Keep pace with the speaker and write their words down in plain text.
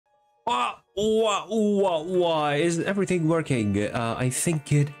Why isn't everything working? I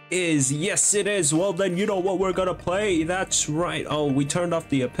think it is. Yes, it is. Well, then you know what we're gonna play. That's right. Oh, we turned off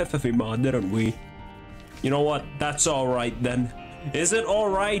the Epiphathy mod, didn't we? You know what? That's all right then. Is it all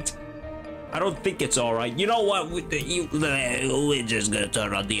right? I don't think it's all right. You know what? We're just gonna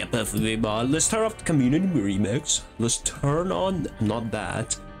turn on the Epiphathy mod. Let's turn off the community remix. Let's turn on, not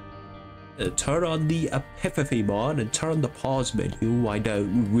that. Turn on the Epiphathy mod and turn on the pause menu. Why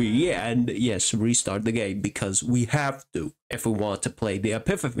don't we? And yes, restart the game because we have to if we want to play the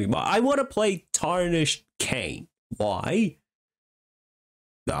Epiphathy mod. I want to play Tarnished Cain. Why?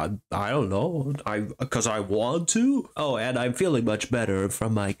 I don't know. Because I want to. Oh, and I'm feeling much better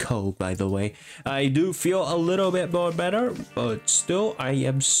from my cold, by the way. I do feel a little bit more better, but still, I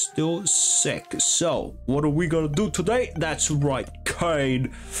am still sick. So, what are we gonna do today? That's right,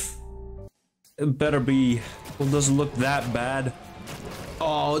 Cain. It better be. Well, doesn't look that bad.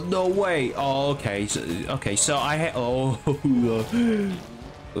 Oh, no way. Oh, okay. So I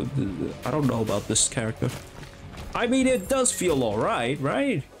I don't know about this character. I mean, it does feel alright,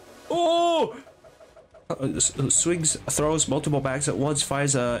 right? Oh! Swings, throws multiple bags at once,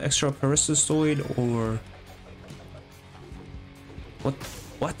 fires a extra peristoid, or... What?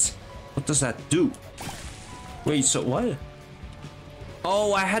 What does that do? Wait, so what?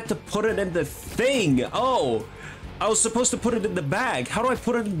 Oh, I had to put it in the thing! Oh! I was supposed to put it in the bag. How do I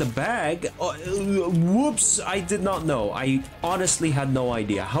put it in the bag? Whoops, I did not know. I honestly had no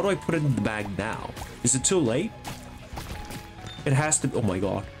idea. How do I put it in the bag now? Is it too late? It has to. Oh my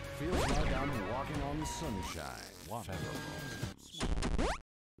god. Feels like I'm walking on sunshine. Whatever.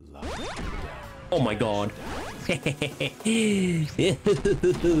 Oh my god.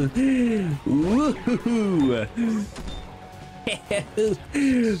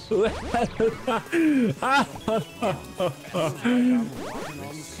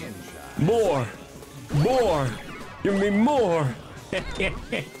 More. Give me more.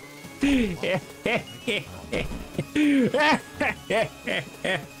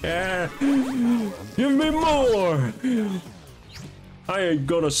 Give me more. I ain't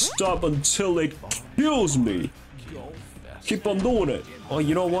gonna stop until it kills me. Keep on doing it. Oh,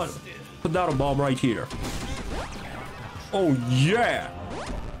 you know what? Put down a bomb right here. Oh yeah.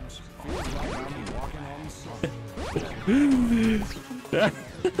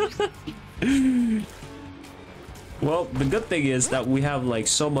 Well, the good thing is that we have like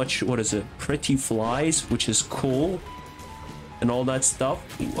so much, what is it, pretty flies, which is cool, and all that stuff.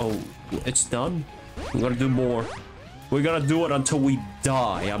 Oh, it's done. We're gonna do more. We're gonna do it until we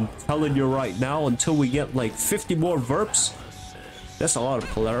die. I'm telling you right now, until we get like 50 more verps. That's a lot of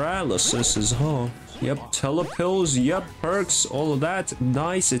paralysis, huh? Yep, telepills, yep, perks, all of that.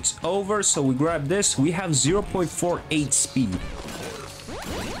 Nice, it's over. So we grab this. We have 0.48 speed.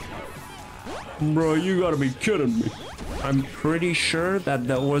 Bro, you gotta be kidding me. I'm pretty sure that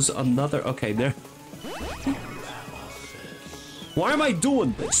there was another... Okay, there. Why am I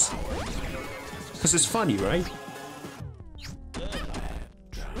doing this? Because it's funny, right?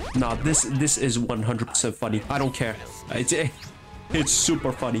 Nah, this is 100% funny. I don't care. It's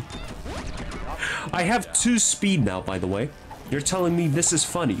super funny. I have 2 speed now, by the way. You're telling me this is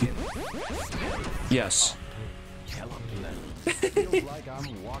funny? Yes.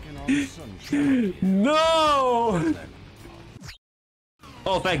 No!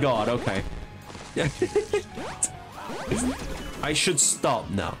 Oh, thank God. Okay. I should stop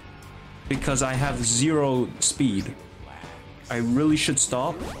now because I have 0 speed. I really should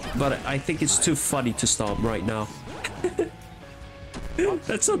stop, but I think it's too funny to stop right now.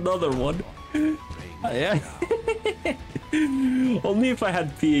 That's another one. Only if I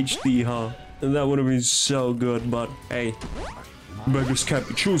had PhD, huh? And that would have been so good, but hey, beggars can't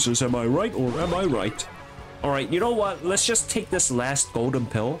be choosers, am I right or am I right? Alright, you know what? Let's just take this last golden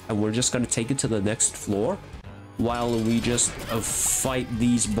pill and we're just gonna take it to the next floor while we just fight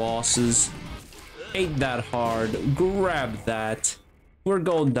these bosses. Ain't that hard. Grab that. We're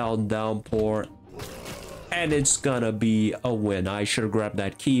going down downpour. And it's gonna be a win. I should have grabbed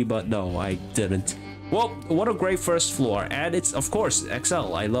that key, but no, I didn't. Well, what a great first floor. And it's, of course,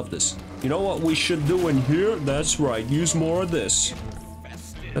 XL. I love this. You know what we should do in here? That's right. Use more of this.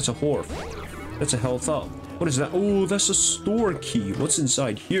 That's a wharf. That's a health up. What is that? Oh, that's a store key. What's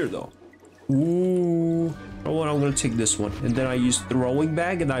inside here, though? Ooh. You know what? I'm gonna take this one. And then I use throwing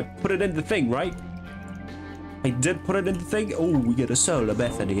bag and I put it in the thing, right? I did put it in the thing. Oh, we get a soda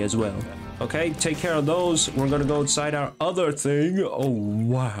Bethany as well. Okay, take care of those. We're gonna go inside our other thing. Oh,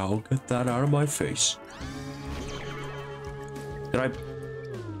 wow. Get that out of my face. Did I...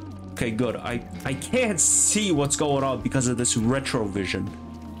 Okay, good. I can't see what's going on because of this retrovision.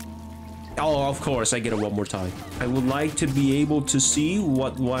 Oh, of course, I get it one more time. I would like to be able to see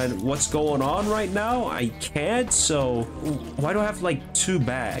what's going on right now. I can't, so why do I have like 2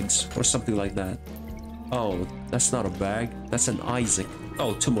 bags or something like that? Oh, that's not a bag. That's an Isaac.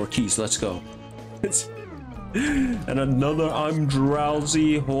 Oh, 2 more keys. Let's go. And another I'm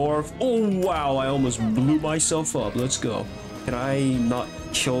drowsy Horf. Oh, wow. I almost blew myself up. Let's go. Can I not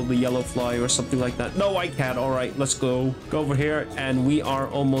kill the yellow fly or something like that? No, I can't. All right, let's go. Go over here, and we are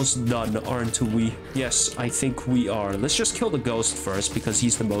almost done, aren't we? Yes, I think we are. Let's just kill the ghost first, because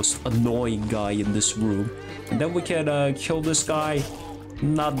he's the most annoying guy in this room. And then we can kill this guy.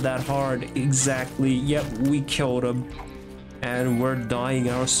 Not that hard, exactly. Yep, we killed him. And we're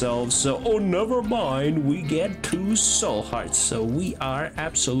dying ourselves, so oh, never mind. We get 2 soul hearts, so we are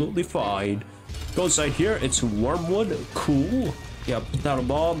absolutely fine. Go inside here. It's wormwood. Cool. Yeah, put down a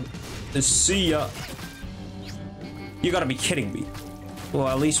bomb. See ya. You gotta be kidding me. Well,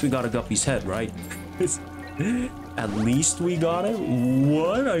 at least we got a guppy's head, right? At least we got it?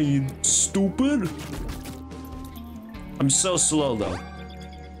 What? Are you stupid? I'm so slow, though.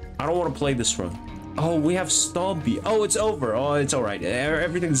 I don't want to play this run. Oh, we have Stompy. Oh, it's over. Oh, it's all right.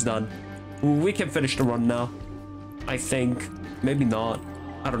 Everything's done. We can finish the run now. I think. Maybe not.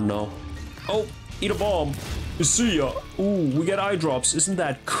 I don't know. Oh, eat a bomb. See ya. Ooh, we get eye drops. Isn't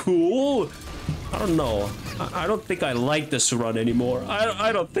that cool? I don't know. I don't think I like this run anymore.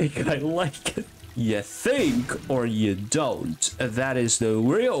 I don't think I like it. You think or you don't? That is the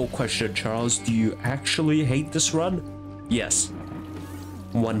real question, Charles. Do you actually hate this run? Yes.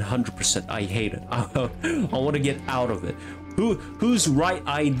 100%. I hate it. I want to get out of it. Whose right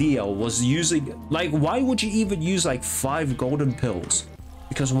idea was using, like, why would you even use like 5 golden pills?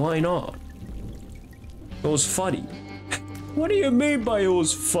 Because why not? It was funny. What do you mean by it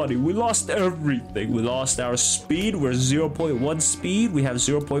was funny? We lost everything. We lost our speed. We're 0.1 speed. We have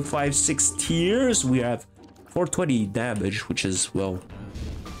 0.56 tears. We have 420 damage, which is, well,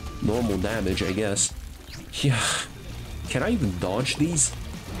 normal damage, I guess. Yeah. Can I even dodge these?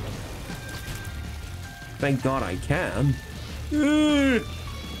 Thank God I can.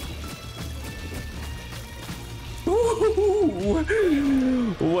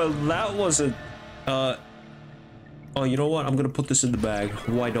 Well, that wasn't... Oh, you know what? I'm gonna put this in the bag.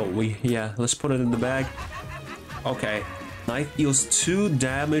 Why don't we? Yeah, let's put it in the bag. Okay. Knife deals 2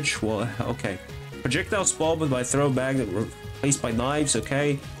 damage. Well, okay. Projectile spawn with my throw bag replaced by knives.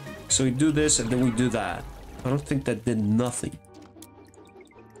 Okay. So we do this and then we do that. I don't think that did nothing.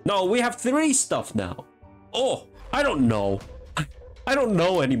 No, we have 3 stuff now. Oh, I don't know. I don't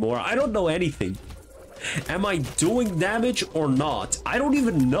know anymore. I don't know anything. Am I doing damage or not? I don't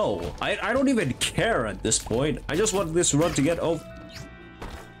even know. I don't even care at this point. I just want this run to get over.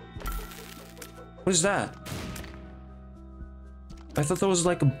 What is that? I thought there was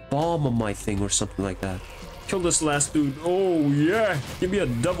like a bomb on my thing or something like that. Kill this last dude. Oh, yeah. Give me a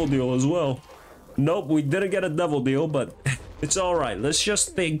double deal as well. Nope, we didn't get a double deal, but it's all right. Let's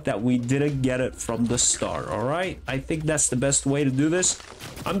just think that we didn't get it from the start, all right? I think that's the best way to do this.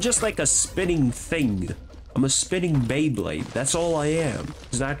 I'm just like a spinning thing. I'm a spinning Beyblade. That's all I am.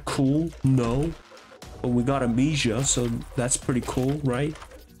 Is that cool? No. But we got amnesia, so that's pretty cool, right?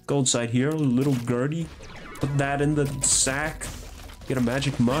 Go inside here, a little Gertie. Put that in the sack. Get a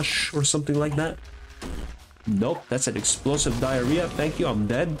magic mush or something like that. Nope, that's an explosive diarrhea. Thank you, I'm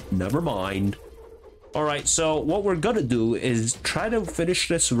dead. Never mind. Alright, so what we're gonna do is try to finish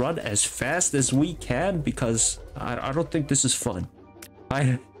this run as fast as we can because I don't think this is fun.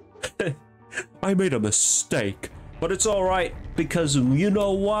 I made a mistake, but it's alright because you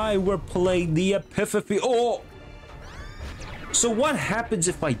know why we're playing the Epiphany. Oh! So what happens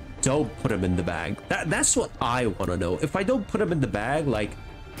if I don't put him in the bag? That's what I want to know. If I don't put him in the bag, like,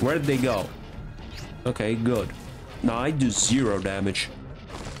 where did they go? Okay, good. Now I do 0 damage.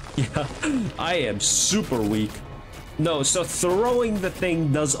 Yeah, I am super weak. No, so throwing the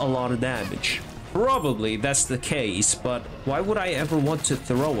thing does a lot of damage. Probably that's the case, but why would I ever want to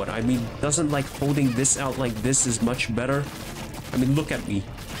throw it? I mean, doesn't like holding this out like this is much better? I mean, look at me.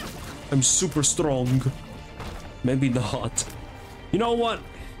 I'm super strong. Maybe not. You know what?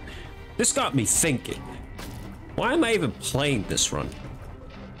 This got me thinking. Why am I even playing this run?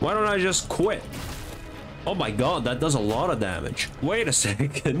 Why don't I just quit? Oh my god, that does a lot of damage. Wait a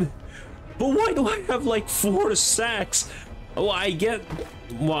second. But why do I have like 4 sacks? Oh, I get...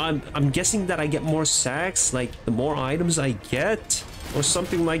 Well, I'm guessing that I get more sacks, like the more items I get, or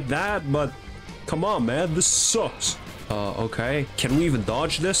something like that, but come on, man, this sucks. Okay. Can we even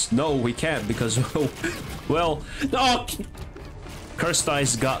dodge this? No, we can't because, well, no! Cursed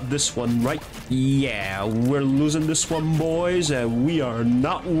Eyes got this one right. Yeah, we're losing this one, boys, and we are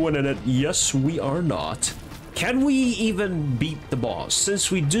not winning it. Yes, we are not. Can we even beat the boss? Since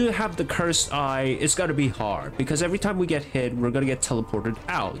we do have the Cursed Eye, it's gotta be hard, because every time we get hit, we're gonna get teleported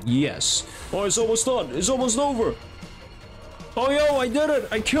out. Yes. Oh, it's almost done. It's almost over. Oh, yo, I did it.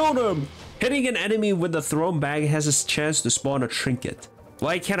 I killed him. Hitting an enemy with the thrown bag has a chance to spawn a trinket.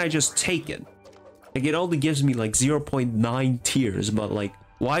 Why can't I just take it? Like, it only gives me like 0.9 tiers, but like,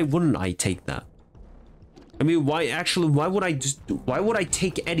 why wouldn't I take that? I mean, why would I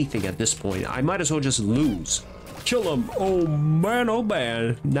take anything at this point? I might as well just lose. Kill him. Oh man.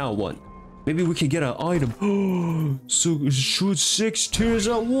 Now what? Maybe we can get an item. So shoot 6 tiers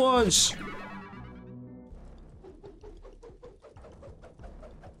at once.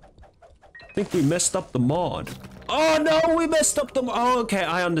 I think we messed up the mod. Oh no, we messed up the. Oh, okay,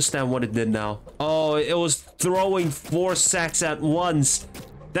 I understand what it did now. Oh, it was throwing 4 sacks at once.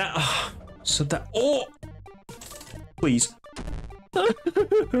 That. So that. Oh. Please.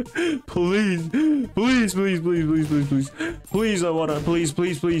 Please. Please, please, please, please, please, please. Please, I wanna. Please,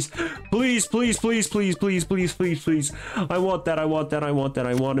 please, please. Please, please, please, please, please, please, please, please. I want that. I want that. I want that.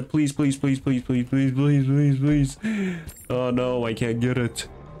 I want it. Please, please, please, please, please, please, please, please, please. Oh no, I can't get it.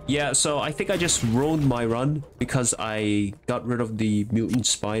 Yeah, so I think I just ruined my run because I got rid of the mutant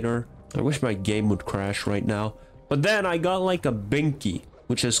spider. I wish my game would crash right now. But then I got like a Binky,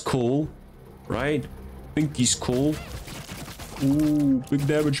 which is cool, right? Binky's cool. Ooh, big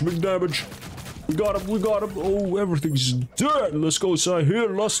damage, big damage. We got him, we got him. Oh, everything's dead. Let's go inside here.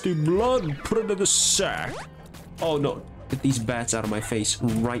 Lusty blood. Put it in the sack. Oh no, get these bats out of my face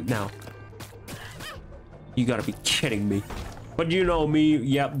right now. You gotta be kidding me. But you know me,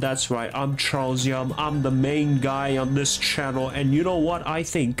 yep, that's right, I'm Charles Yum, I'm the main guy on this channel, and you know what I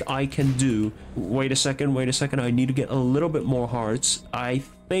think I can do? Wait a second, I need to get a little bit more hearts. I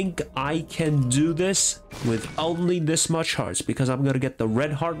think I can do this with only this much hearts, because I'm gonna get the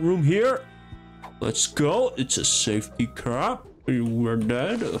red heart room here. Let's go, it's a safety cap. We're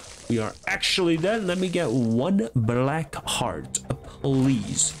dead. We are actually dead. Let me get 1 black heart,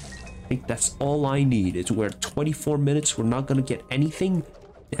 please. I think that's all I need. It's we're 24 minutes. We're not gonna get anything.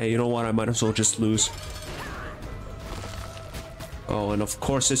 Yeah, you know what? I might as well just lose. Oh, and of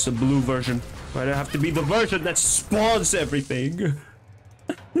course it's the blue version. Why'd it have to be the version that spawns everything?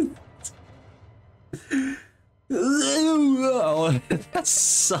 Oh, that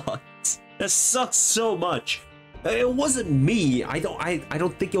sucks. That sucks so much. It wasn't me. I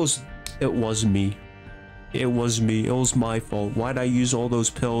don't think it was. It was me. It was me. It was my fault. Why'd I use all those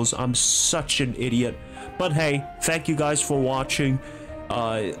pills? I'm such an idiot. But hey, thank you guys for watching.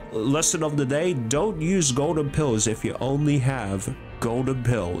 Lesson of the day, don't use golden pills if you only have golden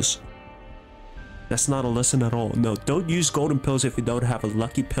pills. That's not a lesson at all. No, don't use golden pills if you don't have a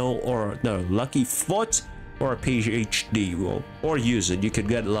lucky pill or no lucky foot or a PhD. Well, or use it. You could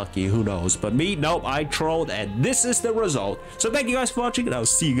get lucky. Who knows? But me, nope. I trolled, and this is the result. So thank you guys for watching, and I'll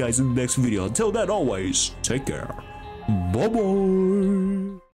see you guys in the next video. Until then, always take care. Bye bye.